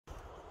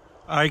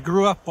I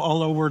grew up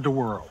all over the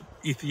world: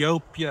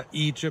 Ethiopia,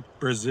 Egypt,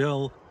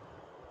 Brazil,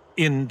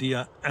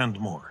 India, and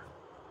more.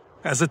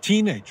 As a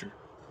teenager,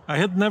 I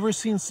had never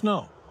seen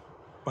snow,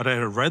 but I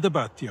had read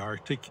about the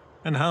Arctic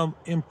and how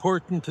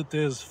important it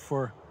is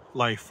for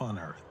life on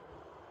Earth.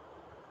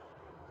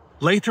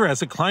 Later,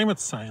 as a climate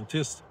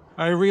scientist,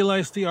 I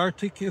realized the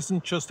Arctic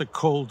isn't just a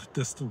cold,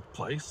 distant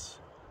place.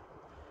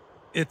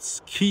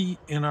 It's key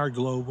in our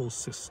global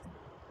system.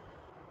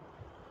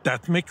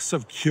 That mix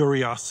of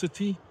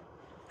curiosity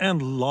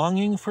and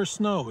longing for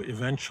snow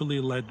eventually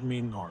led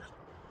me north.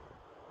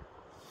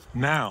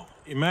 Now,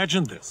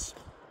 imagine this.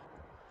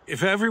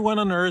 If everyone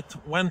on Earth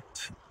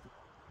went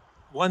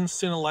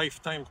once in a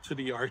lifetime to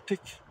the Arctic,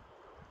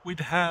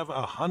 we'd have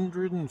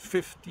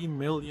 150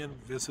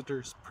 million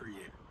visitors per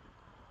year.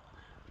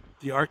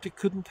 The Arctic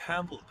couldn't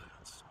handle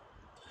that.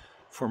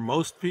 For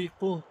most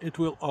people, it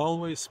will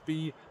always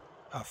be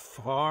a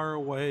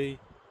faraway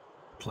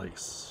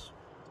place,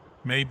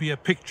 maybe a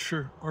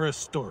picture or a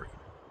story.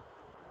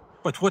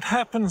 But what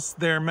happens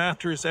there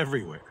matters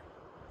everywhere.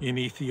 In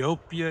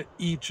Ethiopia,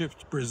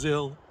 Egypt,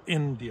 Brazil,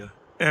 India,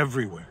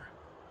 everywhere.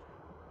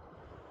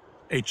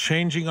 A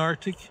changing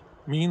Arctic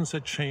means a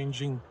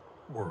changing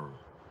world.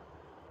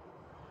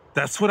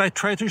 That's what I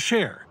try to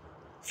share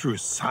through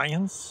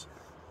science,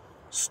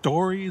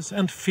 stories,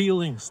 and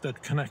feelings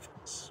that connect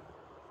us.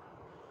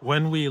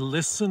 When we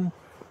listen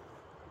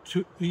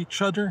to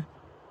each other,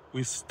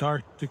 we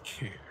start to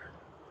care.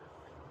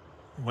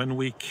 When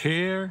we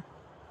care,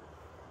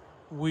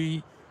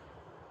 we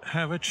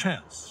have a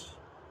chance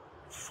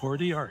for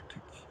the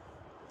Arctic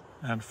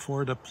and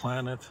for the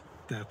planet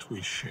that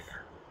we share.